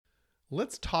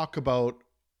Let's talk about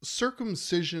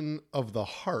circumcision of the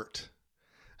heart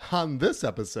on this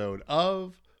episode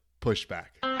of Pushback.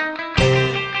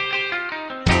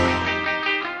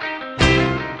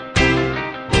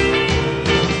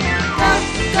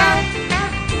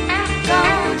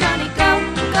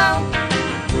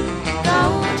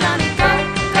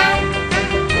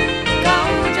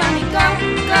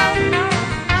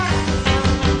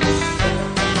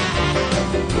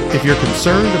 If you're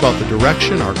concerned about the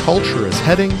direction our culture is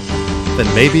heading,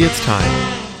 then maybe it's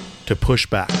time to push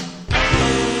back.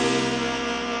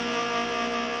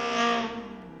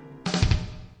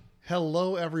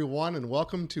 Hello, everyone, and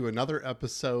welcome to another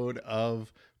episode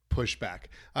of Pushback.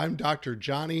 I'm Dr.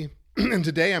 Johnny, and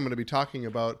today I'm going to be talking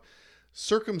about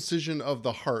circumcision of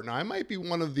the heart. Now, I might be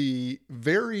one of the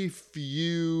very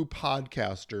few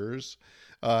podcasters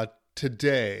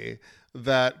today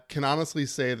that can honestly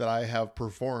say that I have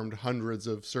performed hundreds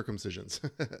of circumcisions.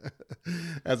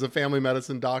 As a family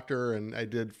medicine doctor, and I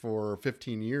did for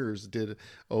 15 years, did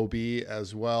OB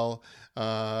as well.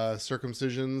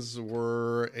 Circumcisions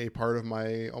were a part of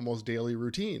my almost daily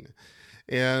routine.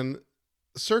 And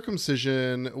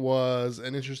circumcision was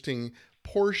an interesting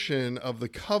portion of the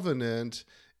covenant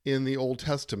in the Old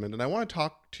Testament. And I want to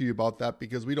talk to you about that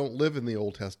because we don't live in the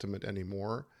Old Testament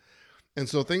anymore. And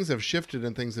so things have shifted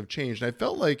and things have changed. And I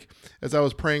felt like, as I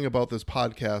was praying about this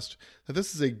podcast, that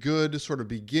this is a good sort of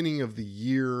beginning of the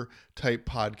year type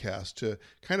podcast to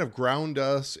kind of ground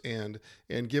us and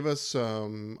give us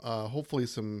some, hopefully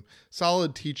some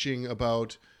solid teaching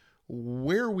about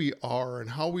where we are and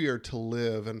how we are to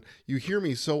live. And you hear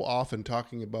me so often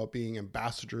talking about being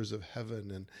ambassadors of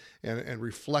heaven and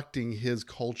reflecting his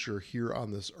culture here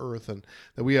on this earth, and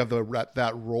that we have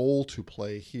that role to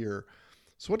play here.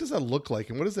 So what does that look like,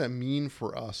 and what does that mean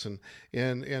for us,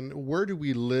 and where do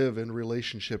we live in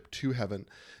relationship to heaven?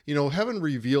 You know, heaven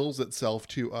reveals itself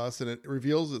to us, and it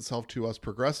reveals itself to us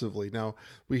progressively. Now,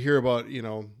 we hear about,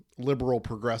 liberal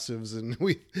progressives, and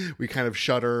we kind of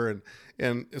shudder,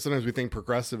 and sometimes we think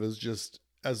progressive is just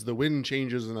as the wind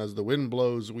changes and as the wind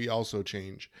blows, we also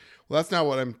change. Well, that's not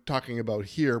what I'm talking about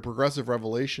here. Progressive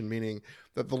revelation, meaning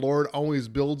that the Lord always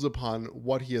builds upon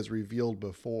what he has revealed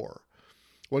before.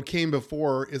 What came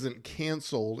before isn't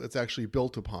canceled, it's actually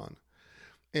built upon.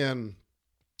 And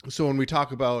so when we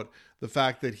talk about the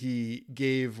fact that he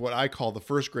gave what I call the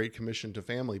first great commission to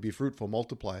family, be fruitful,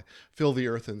 multiply, fill the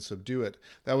earth and subdue it.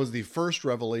 That was the first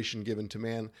revelation given to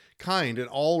mankind, and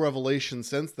all revelation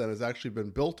since then has actually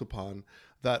been built upon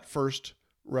that first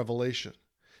revelation.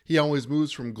 He always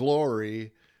moves from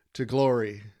glory to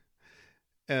glory.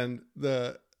 And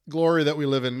the glory that we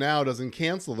live in now doesn't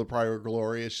cancel the prior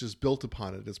glory. It's just built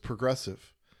upon it. It's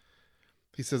progressive.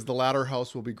 He says the latter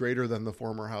house will be greater than the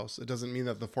former house. It doesn't mean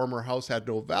that the former house had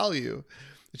no value.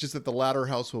 It's just that the latter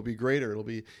house will be greater.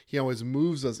 He always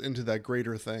moves us into that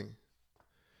greater thing.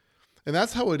 And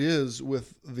that's how it is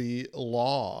with the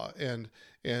law and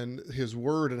his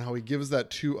word, and how he gives that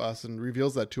to us and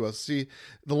reveals that to us. See,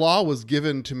 the law was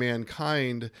given to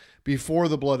mankind before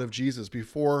the blood of Jesus,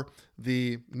 before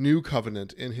the new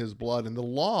covenant in his blood. And the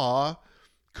law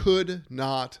could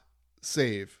not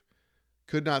save,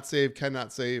 cannot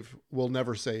save, will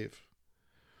never save.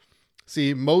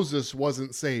 See, Moses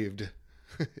wasn't saved.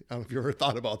 I don't know if you ever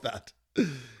thought about that.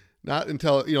 Not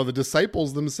until, the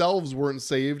disciples themselves weren't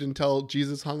saved until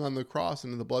Jesus hung on the cross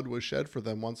and the blood was shed for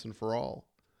them once and for all.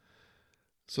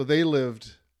 So they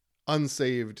lived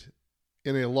unsaved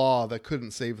in a law that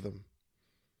couldn't save them.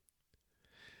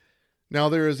 Now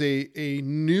there is a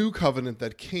new covenant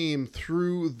that came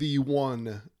through the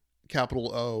one,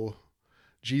 capital O,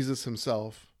 Jesus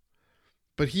himself.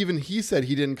 But even he said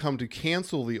he didn't come to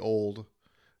cancel the old,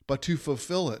 but to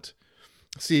fulfill it.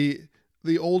 See,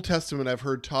 the Old Testament I've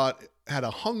heard taught had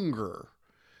a hunger,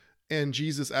 and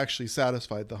Jesus actually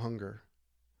satisfied the hunger.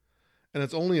 And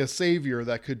it's only a Savior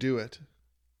that could do it.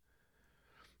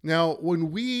 Now,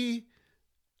 when we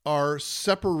are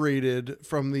separated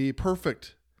from the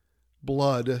perfect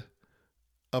blood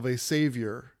of a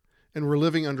Savior, and we're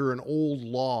living under an old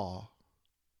law,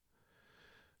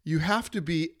 you have to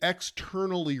be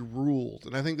externally ruled.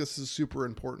 And I think this is super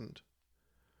important.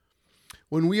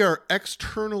 When we are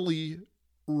externally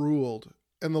ruled,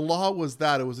 and the law was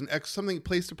that, it was something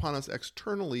placed upon us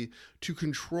externally to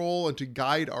control and to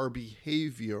guide our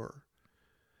behavior.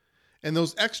 And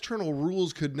those external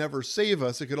rules could never save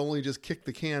us. It could only just kick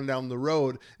the can down the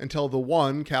road until the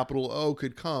one, capital O,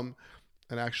 could come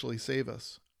and actually save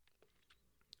us.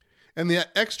 And the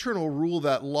external rule,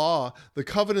 that law, the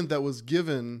covenant that was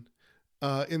given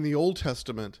in the Old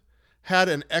Testament, had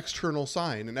an external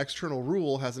sign. An external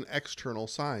rule has an external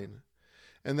sign.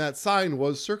 And that sign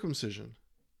was circumcision.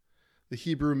 The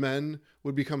Hebrew men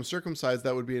would become circumcised.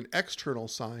 That would be an external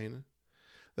sign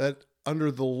that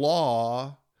under the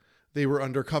law, they were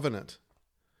under covenant.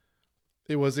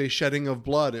 It was a shedding of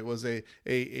blood. It was a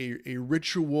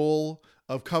ritual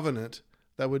of covenant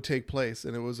that would take place.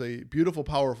 And it was a beautiful,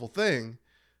 powerful thing,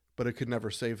 but it could never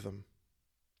save them.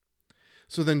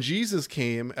 So then Jesus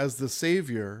came as the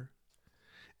Savior,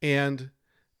 and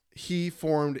he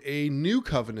formed a new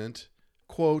covenant,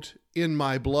 quote, in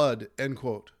my blood, end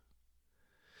quote.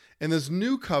 And this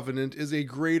new covenant is a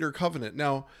greater covenant.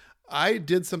 Now, I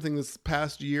did something this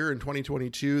past year in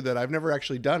 2022 that I've never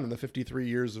actually done in the 53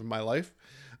 years of my life.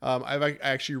 I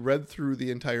actually read through the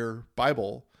entire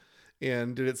Bible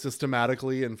and did it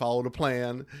systematically and followed a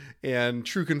plan. And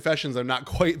true confessions, I'm not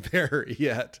quite there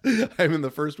yet. I'm in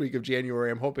the first week of January.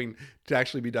 I'm hoping to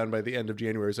actually be done by the end of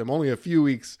January. So I'm only a few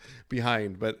weeks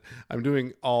behind, but I'm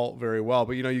doing all very well.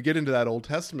 But you get into that Old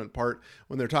Testament part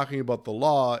when they're talking about the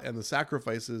law and the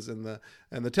sacrifices and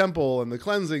the temple and the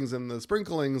cleansings and the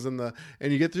sprinklings and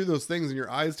you get through those things and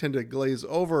your eyes tend to glaze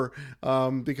over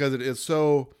because it is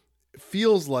so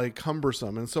feels like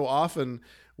cumbersome. And so often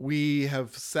we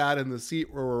have sat in the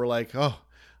seat where we're like, oh,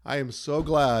 I am so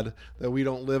glad that we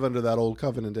don't live under that old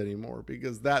covenant anymore,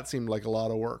 because that seemed like a lot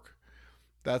of work.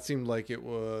 That seemed like it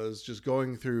was just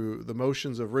going through the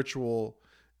motions of ritual,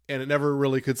 and it never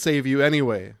really could save you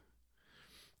anyway.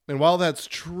 And while that's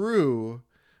true,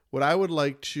 what I would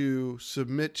like to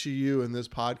submit to you in this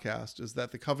podcast is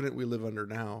that the covenant we live under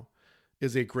now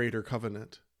is a greater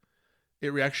covenant.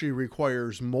 It actually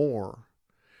requires more.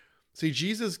 See,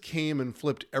 Jesus came and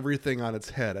flipped everything on its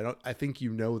head. I think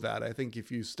you know that. I think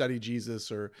if you study Jesus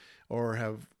or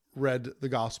have read the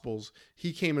Gospels,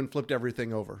 he came and flipped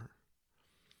everything over.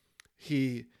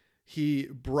 He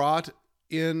brought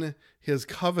in his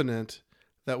covenant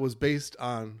that was based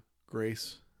on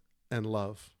grace and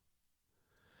love.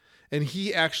 And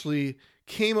he actually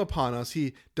came upon us.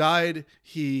 He died,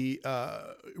 he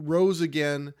rose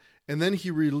again, and then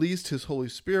he released his Holy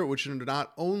Spirit, which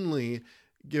not only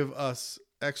give us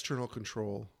external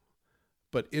control,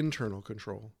 but internal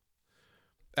control.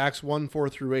 Acts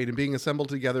 1:4-8, and being assembled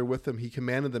together with them, he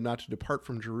commanded them not to depart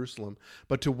from Jerusalem,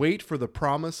 but to wait for the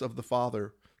promise of the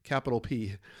Father, capital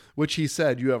P, which he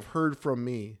said, you have heard from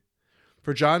me.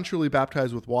 For John truly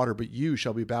baptized with water, but you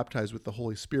shall be baptized with the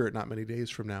Holy Spirit not many days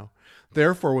from now.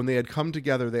 Therefore, when they had come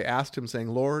together, they asked him, saying,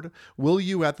 Lord, will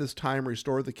you at this time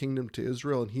restore the kingdom to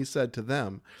Israel? And he said to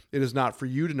them, it is not for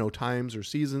you to know times or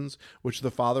seasons which the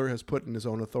Father has put in his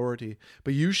own authority,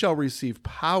 but you shall receive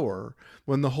power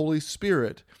when the Holy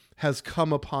Spirit has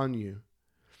come upon you.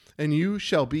 And you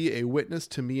shall be a witness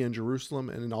to me in Jerusalem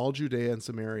and in all Judea and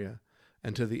Samaria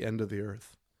and to the end of the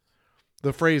earth.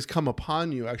 The phrase come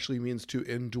upon you actually means to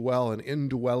indwell, an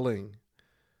indwelling.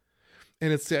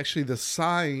 And it's actually the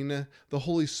sign, the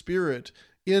Holy Spirit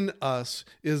in us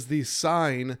is the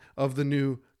sign of the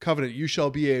new covenant. You shall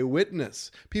be a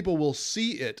witness. People will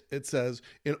see it, it says,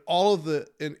 in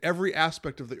every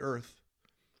aspect of the earth.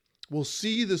 Will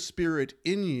see the Spirit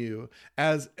in you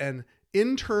as an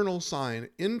internal sign,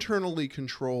 internally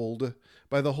controlled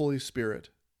by the Holy Spirit.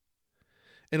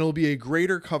 And it'll be a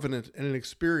greater covenant and an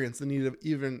experience than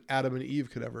even Adam and Eve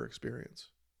could ever experience.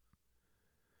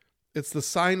 It's the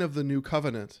sign of the new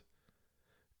covenant.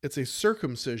 It's a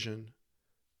circumcision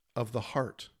of the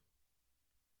heart.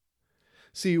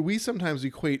 See, we sometimes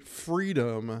equate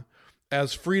freedom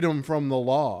as freedom from the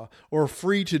law or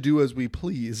free to do as we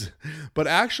please. But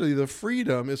actually, the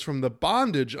freedom is from the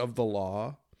bondage of the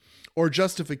law, or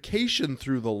justification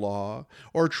through the law,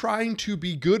 or trying to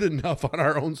be good enough on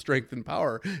our own strength and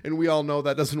power. And we all know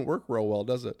that doesn't work real well,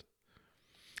 does it?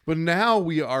 But now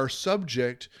we are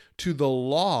subject to the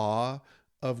law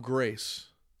of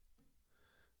grace,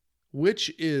 which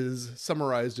is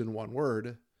summarized in one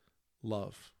word,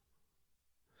 love.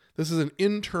 This is an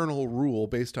internal rule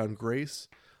based on grace,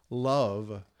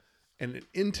 love, and an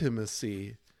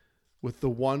intimacy with the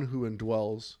one who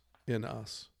indwells in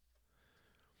us.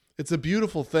 It's a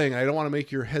beautiful thing. I don't want to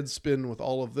make your head spin with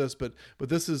all of this, but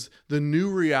this is the new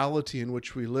reality in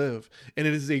which we live. And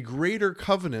it is a greater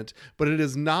covenant, but it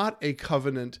is not a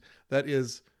covenant that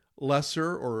is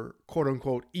lesser or quote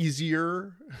unquote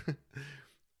easier.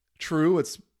 True,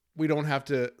 we don't have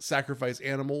to sacrifice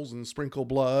animals and sprinkle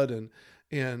blood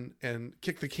and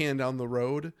kick the can down the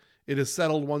road. It is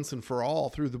settled once and for all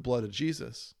through the blood of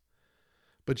Jesus.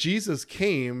 But Jesus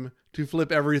came to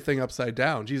flip everything upside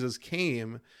down. Jesus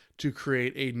came to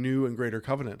create a new and greater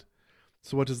covenant.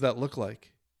 So what does that look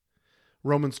like?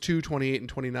 Romans 2:28 and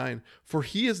 29. For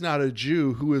he is not a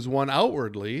Jew who is one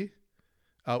outwardly,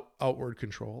 outward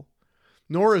control,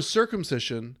 Nor is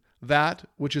circumcision that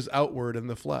which is outward in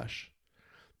the flesh,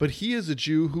 but he is a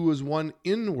Jew who is one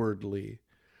inwardly,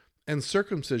 and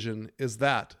circumcision is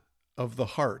that of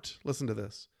the heart. Listen to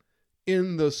this.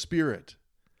 In the spirit,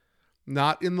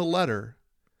 not in the letter,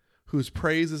 whose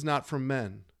praise is not from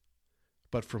men,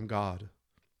 but from God.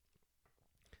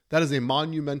 That is a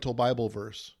monumental Bible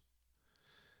verse.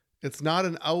 It's not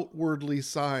an outwardly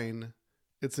sign,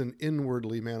 it's an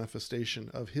inwardly manifestation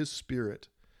of his spirit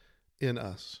in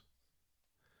us.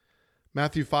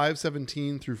 Matthew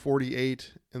 5:17 through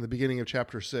 48 in the beginning of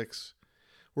chapter 6.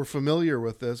 We're familiar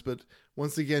with this, but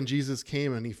once again, Jesus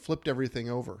came and he flipped everything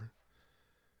over.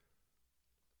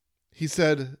 He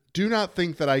said, "Do not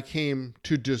think that I came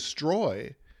to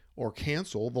destroy or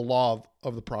cancel the law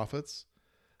of the prophets.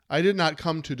 I did not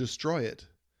come to destroy it,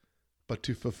 but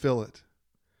to fulfill it.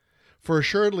 For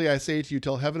assuredly I say to you,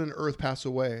 till heaven and earth pass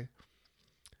away,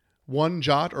 one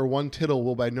jot or one tittle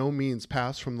will by no means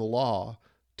pass from the law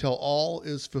till all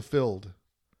is fulfilled.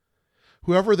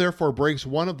 Whoever therefore breaks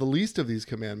one of the least of these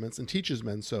commandments and teaches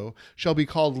men so shall be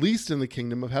called least in the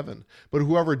kingdom of heaven. But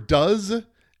whoever does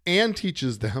and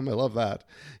teaches them," I love that,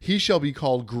 "he shall be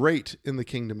called great in the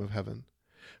kingdom of heaven.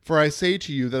 For I say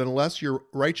to you that unless your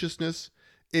righteousness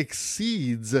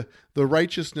exceeds the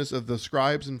righteousness of the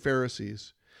scribes and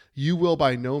Pharisees, you will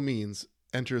by no means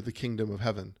enter the kingdom of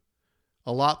heaven."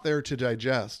 A lot there to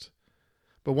digest.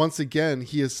 But once again,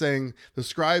 he is saying the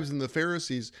scribes and the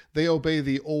Pharisees, they obey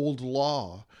the old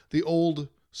law, the old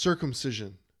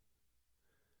circumcision.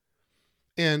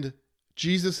 And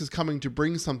Jesus is coming to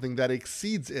bring something that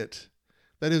exceeds it,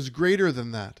 that is greater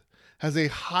than that, has a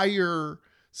higher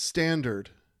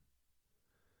standard.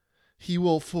 He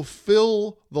will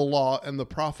fulfill the law and the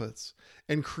prophets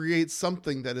and create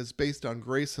something that is based on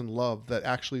grace and love that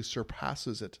actually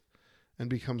surpasses it and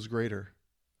becomes greater.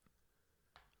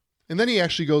 And then he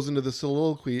actually goes into the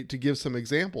soliloquy to give some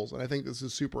examples. And I think this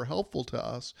is super helpful to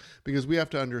us because we have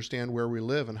to understand where we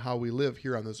live and how we live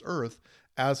here on this earth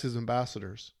as his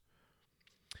ambassadors.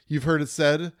 You've heard it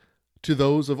said to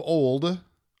those of old,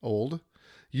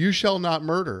 "You shall not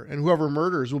murder, and whoever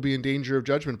murders will be in danger of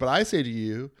judgment. But I say to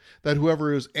you that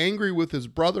whoever is angry with his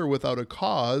brother without a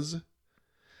cause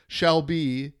shall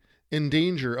be in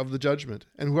danger of the judgment.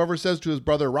 And whoever says to his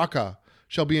brother, Raka,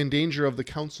 shall be in danger of the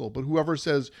council. But whoever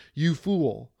says, you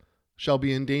fool, shall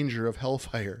be in danger of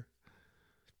hellfire."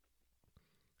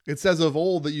 It says of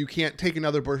old that you can't take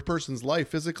another person's life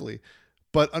physically.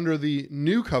 But under the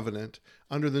new covenant,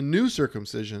 under the new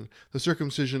circumcision, the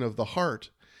circumcision of the heart,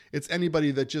 it's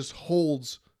anybody that just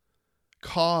holds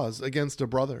cause against a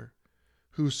brother,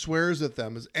 who swears at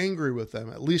them, is angry with them,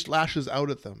 at least lashes out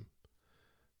at them.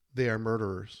 They are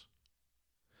murderers.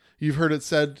 You've heard it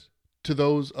said to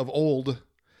those of old,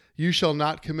 "You shall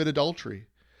not commit adultery."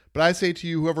 But I say to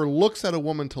you, whoever looks at a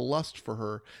woman to lust for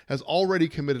her has already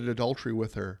committed adultery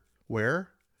with her.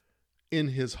 Where? In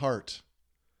his heart.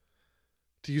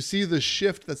 Do you see the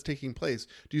shift that's taking place?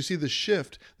 Do you see the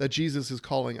shift that Jesus is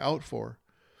calling out for?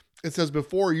 It says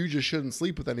before you just shouldn't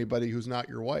sleep with anybody who's not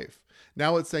your wife.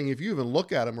 Now it's saying if you even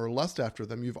look at them or lust after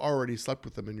them, you've already slept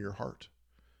with them in your heart.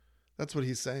 That's what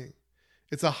he's saying.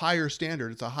 It's a higher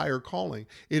standard. It's a higher calling.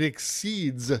 It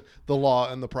exceeds the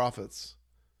law and the prophets.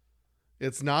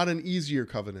 It's not an easier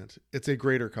covenant. It's a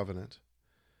greater covenant.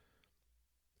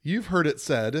 You've heard it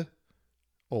said,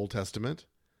 Old Testament,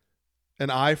 an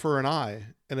eye for an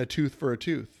eye and a tooth for a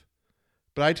tooth.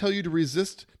 But I tell you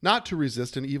not to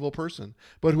resist an evil person.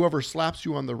 But whoever slaps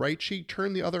you on the right cheek,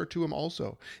 turn the other to him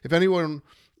also. If anyone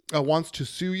wants to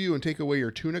sue you and take away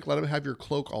your tunic, let him have your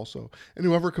cloak also. And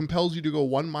whoever compels you to go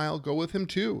 1 mile, go with him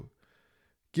 2.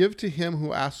 Give to him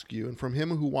who asks you, and from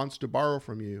him who wants to borrow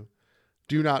from you,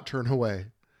 do not turn away.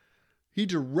 He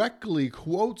directly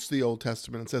quotes the Old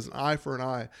Testament and says an eye for an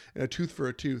eye and a tooth for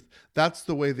a tooth. That's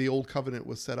the way the old covenant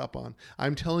was set up on.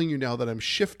 I'm telling you now that I'm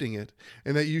shifting it,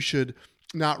 and that you should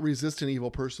not resist an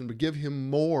evil person, but give him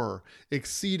more,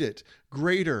 exceed it,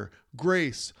 greater,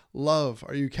 grace, love.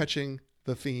 Are you catching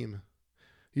the theme?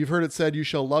 You've heard it said, you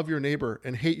shall love your neighbor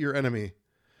and hate your enemy.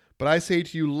 But I say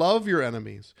to you, love your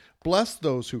enemies, bless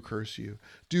those who curse you,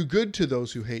 do good to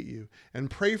those who hate you, and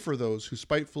pray for those who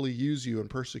spitefully use you and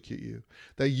persecute you,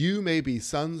 that you may be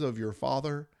sons of your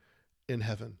Father in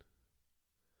heaven.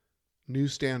 New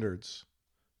standards,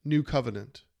 new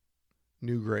covenant,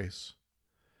 new grace.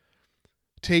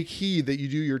 Take heed that you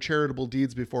do your charitable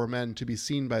deeds before men to be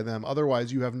seen by them.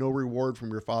 Otherwise, you have no reward from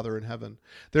your Father in heaven.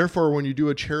 Therefore, when you do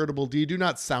a charitable deed, do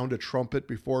not sound a trumpet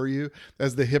before you,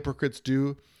 as the hypocrites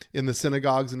do in the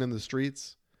synagogues and in the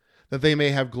streets, that they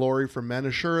may have glory from men.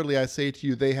 Assuredly, I say to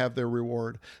you, they have their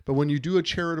reward. But when you do a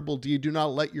charitable deed, do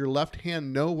not let your left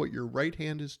hand know what your right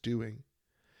hand is doing,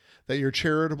 that your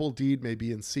charitable deed may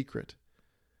be in secret.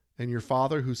 And your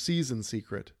Father who sees in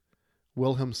secret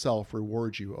will himself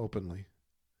reward you openly.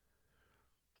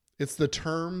 It's the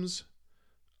terms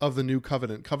of the new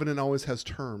covenant. Covenant always has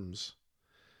terms.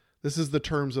 This is the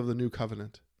terms of the new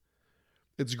covenant.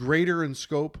 It's greater in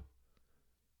scope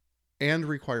and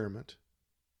requirement.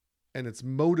 And it's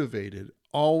motivated,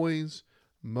 always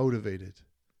motivated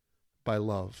by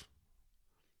love.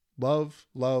 Love,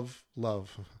 love,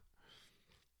 love.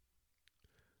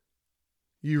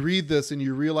 You read this and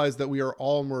you realize that we are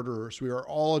all murderers. We are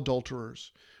all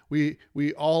adulterers. We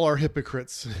all are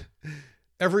hypocrites.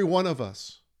 Every one of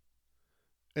us.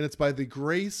 And it's by the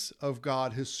grace of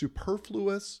God, his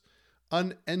superfluous,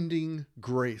 unending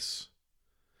grace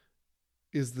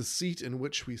is the seat in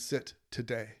which we sit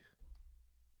today.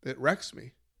 It wrecks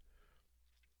me.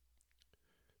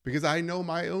 Because I know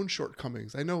my own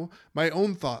shortcomings. I know my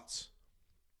own thoughts.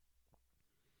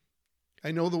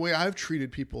 I know the way I've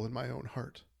treated people in my own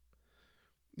heart.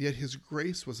 Yet his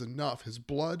grace was enough. His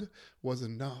blood was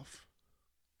enough.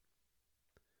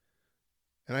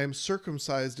 And I am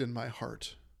circumcised in my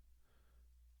heart.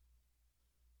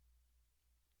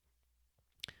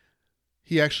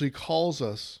 He actually calls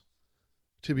us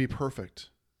to be perfect.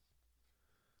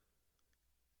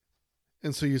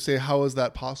 And so you say, how is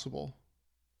that possible?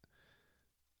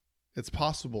 It's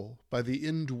possible by the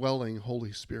indwelling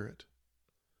Holy Spirit.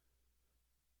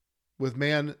 With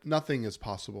man, nothing is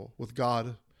possible. With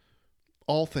God,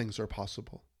 all things are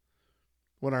possible.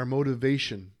 When our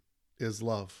motivation is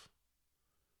love.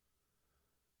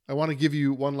 I want to give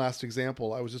you one last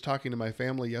example. I was just talking to my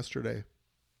family yesterday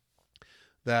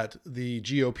that the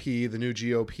GOP, the new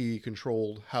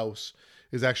GOP-controlled House,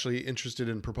 is actually interested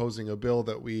in proposing a bill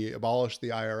that we abolish the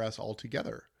IRS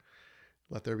altogether.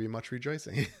 Let there be much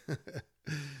rejoicing.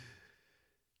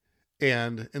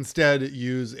 And instead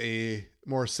use a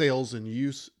more sales and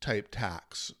use type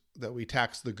tax, that we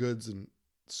tax the goods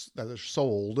that are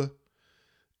sold,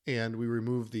 and we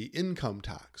remove the income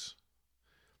tax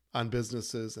on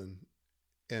businesses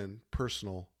and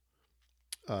personal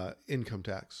income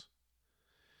tax.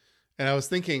 And I was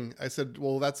thinking, I said,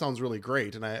 well, that sounds really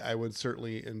great. And I would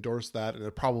certainly endorse that. And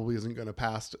it probably isn't going to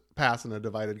pass in a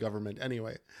divided government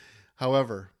anyway.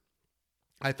 However,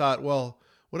 I thought, well,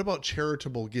 what about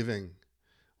charitable giving?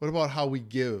 What about how we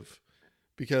give?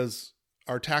 Because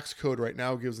our tax code right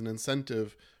now gives an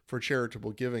incentive for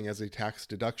charitable giving as a tax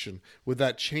deduction. Would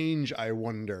that change, I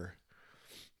wonder,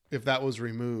 if that was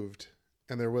removed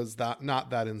and there was not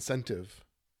that incentive?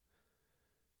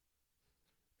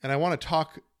 And I want to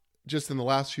talk just in the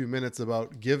last few minutes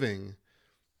about giving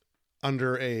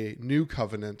under a new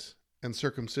covenant and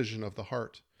circumcision of the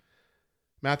heart.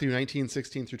 Matthew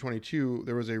 19:16-22,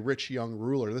 there was a rich young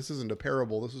ruler. This isn't a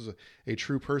parable. This is a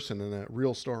true person and a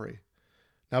real story.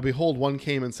 Now behold, one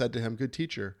came and said to him, "Good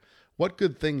teacher, what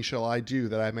good thing shall I do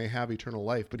that I may have eternal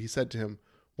life?" But he said to him,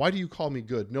 "Why do you call me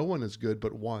good? No one is good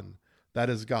but one,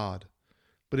 that is God.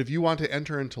 But if you want to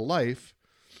enter into life,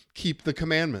 keep the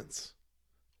commandments."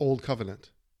 Old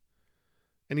covenant.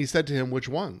 And he said to him, "Which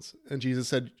ones?" And Jesus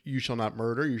said, "You shall not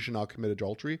murder, you shall not commit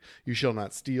adultery, you shall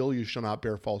not steal, you shall not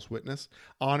bear false witness,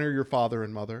 honor your father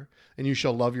and mother, and you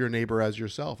shall love your neighbor as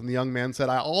yourself." And the young man said,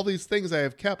 "All these things I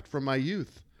have kept from my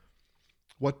youth.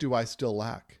 What do I still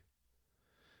lack?"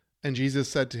 And Jesus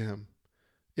said to him,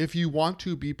 "If you want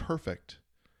to be perfect,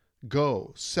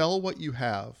 go, sell what you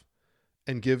have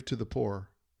and give to the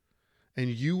poor, and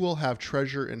you will have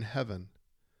treasure in heaven,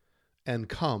 and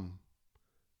come,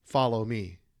 follow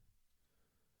me."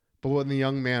 But when the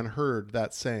young man heard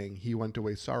that saying, he went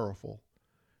away sorrowful,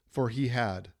 for he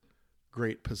had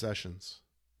great possessions.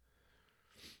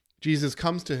 Jesus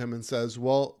comes to him and says,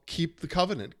 well, keep the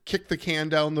covenant, kick the can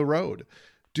down the road,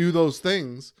 do those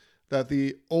things that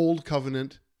the old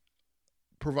covenant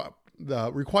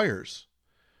requires.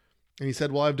 And he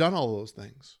said, well, I've done all those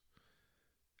things.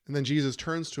 And then Jesus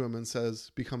turns to him and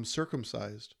says, become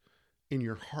circumcised in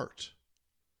your heart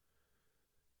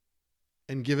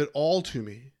and give it all to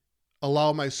me.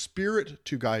 Allow my Spirit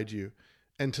to guide you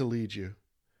and to lead you.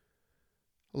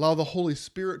 Allow the Holy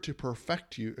Spirit to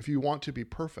perfect you if you want to be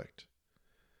perfect.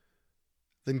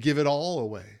 Then give it all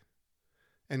away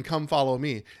and come follow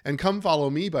me. And come follow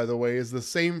me, by the way, is the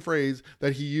same phrase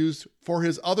that he used for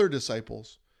his other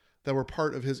disciples that were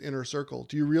part of his inner circle.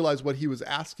 Do you realize what he was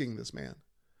asking this man?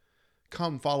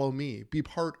 Come follow me. Be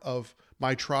part of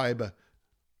my tribe.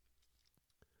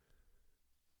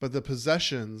 But the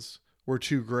possessions were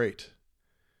too great,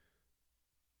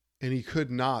 and he could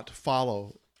not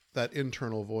follow that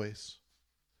internal voice.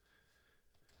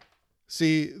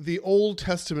 See, the Old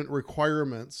Testament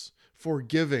requirements for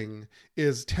giving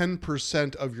is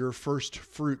 10% of your first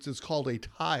fruits. It's called a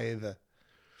tithe.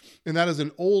 And that is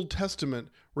an Old Testament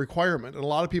requirement. And a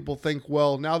lot of people think,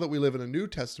 well, now that we live in a New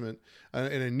Testament,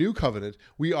 in a new covenant,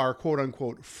 we are quote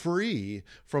unquote free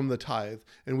from the tithe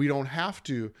and we don't have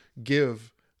to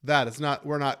give that.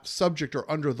 We're not subject or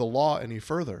under the law any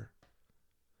further.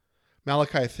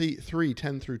 Malachi 3,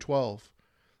 10 through 12.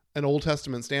 An Old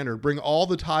Testament standard. Bring all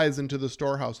the tithes into the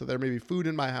storehouse, that there may be food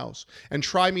in my house. And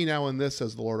try me now in this,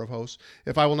 says the Lord of hosts,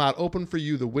 if I will not open for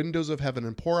you the windows of heaven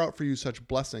and pour out for you such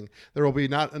blessing, there will be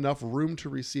not enough room to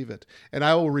receive it. And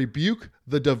I will rebuke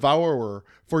the devourer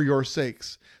for your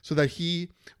sakes, so that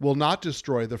he will not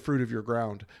destroy the fruit of your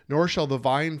ground, nor shall the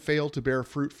vine fail to bear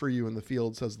fruit for you in the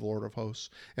field, says the Lord of hosts.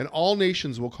 And all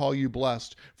nations will call you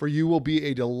blessed, for you will be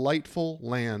a delightful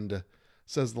land,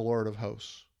 says the Lord of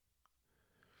hosts.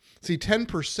 See,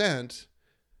 10%,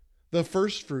 the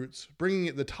first fruits,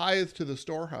 bringing the tithe to the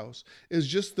storehouse, is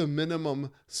just the minimum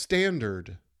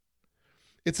standard.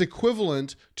 It's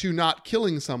equivalent to not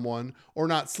killing someone or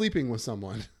not sleeping with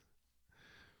someone.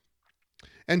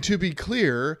 And to be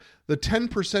clear, the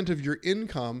 10% of your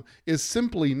income is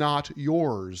simply not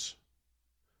yours.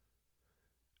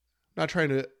 I'm not trying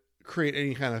to create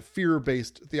any kind of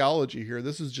fear-based theology here.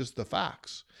 This is just the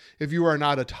facts. If you are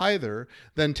not a tither,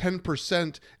 then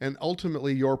 10% and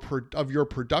ultimately of your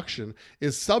production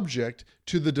is subject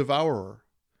to the devourer.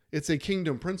 It's a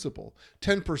kingdom principle.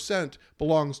 10%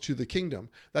 belongs to the kingdom.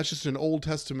 That's just an Old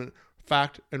Testament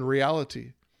fact and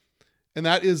reality. And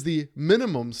that is the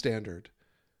minimum standard.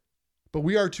 But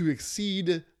we are to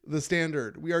exceed the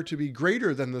standard. We are to be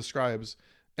greater than the scribes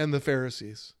and the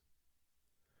Pharisees.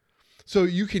 So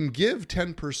you can give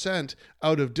 10%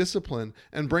 out of discipline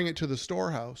and bring it to the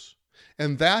storehouse.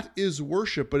 And that is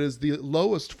worship, but is the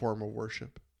lowest form of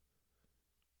worship.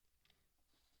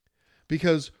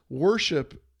 Because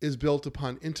worship is built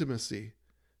upon intimacy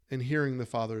and hearing the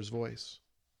Father's voice.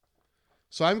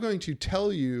 So I'm going to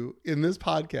tell you in this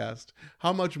podcast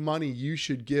how much money you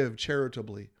should give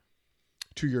charitably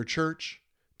to your church,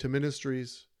 to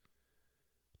ministries,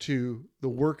 to the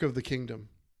work of the kingdom.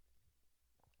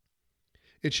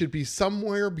 It should be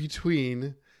somewhere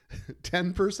between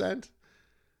 10%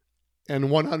 and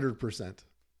 100%.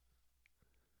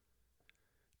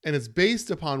 And it's based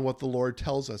upon what the Lord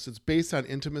tells us. It's based on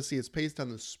intimacy. It's based on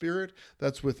the Spirit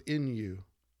that's within you.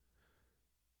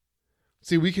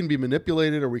 See, we can be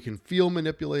manipulated or we can feel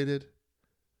manipulated.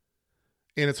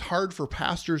 And it's hard for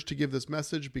pastors to give this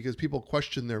message because people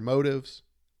question their motives.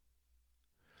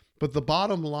 But the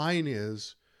bottom line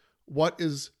is, what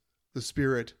is the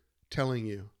Spirit telling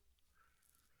you?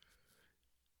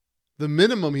 The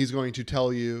minimum he's going to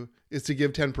tell you is to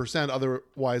give 10%,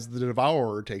 otherwise the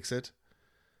devourer takes it.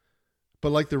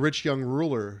 But like the rich young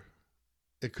ruler,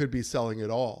 it could be selling it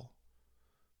all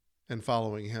and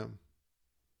following him.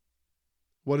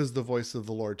 What is the voice of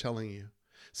the Lord telling you?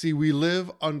 See, we live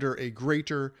under a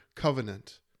greater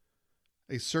covenant,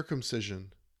 a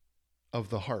circumcision of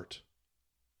the heart.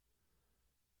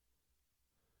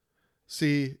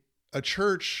 See, a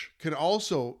church can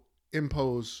also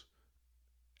impose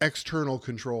external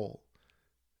control.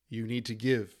 You need to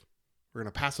give. We're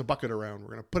going to pass a bucket around. We're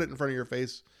going to put it in front of your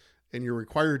face, and you're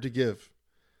required to give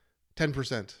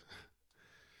 10%.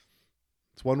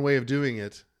 It's one way of doing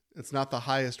it. It's not the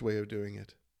highest way of doing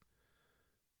it.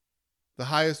 The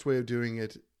highest way of doing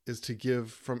it is to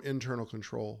give from internal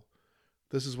control.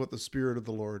 This is what the Spirit of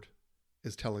the Lord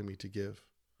is telling me to give.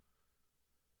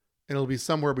 And it'll be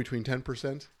somewhere between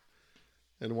 10%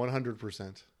 and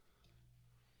 100%.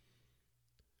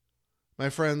 My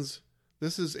friends,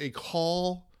 this is a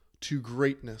call to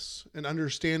greatness, an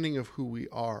understanding of who we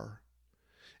are.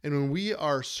 And when we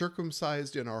are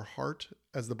circumcised in our heart,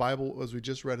 as we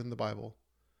just read in the Bible,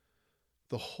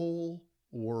 the whole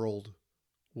world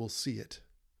will see it.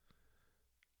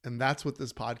 And that's what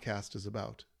this podcast is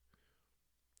about.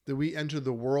 That we enter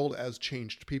the world as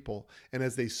changed people, and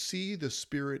as they see the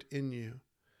Spirit in you.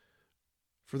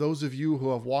 For those of you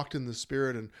who have walked in the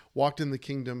Spirit and walked in the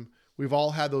kingdom, we've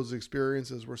all had those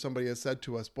experiences where somebody has said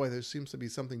to us, boy, there seems to be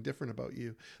something different about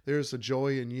you. There's a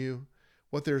joy in you.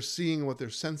 What they're seeing, what they're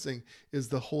sensing is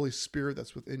the Holy Spirit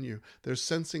that's within you. They're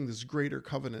sensing this greater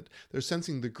covenant. They're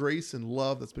sensing the grace and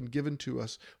love that's been given to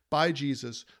us by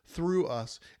Jesus through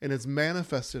us, and it's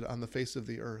manifested on the face of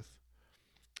the earth.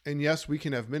 And yes, we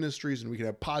can have ministries and we can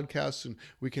have podcasts and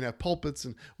we can have pulpits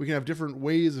and we can have different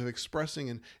ways of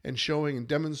expressing and showing and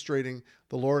demonstrating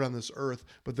the Lord on this earth.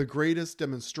 But the greatest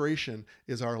demonstration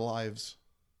is our lives.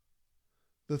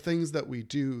 the things that we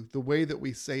do, the way that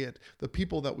we say it, the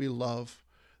people that we love,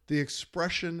 the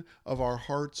expression of our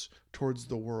hearts towards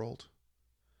the world.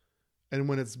 And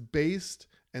when it's based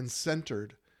and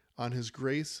centered on His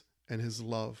grace and His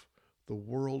love, the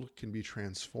world can be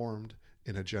transformed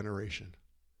in a generation.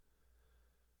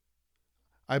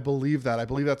 I believe that. I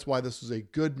believe that's why this is a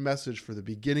good message for the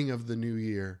beginning of the new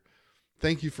year.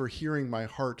 Thank you for hearing my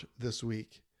heart this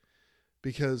week,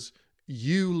 because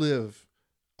you live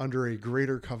under a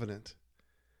greater covenant,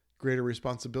 greater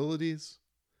responsibilities.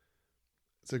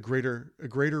 It's a greater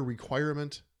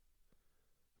requirement,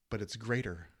 but it's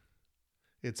greater.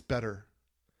 It's better.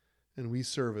 And we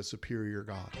serve a superior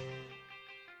God.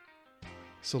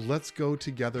 So let's go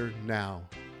together now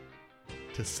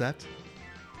to set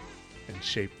and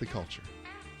shape the culture.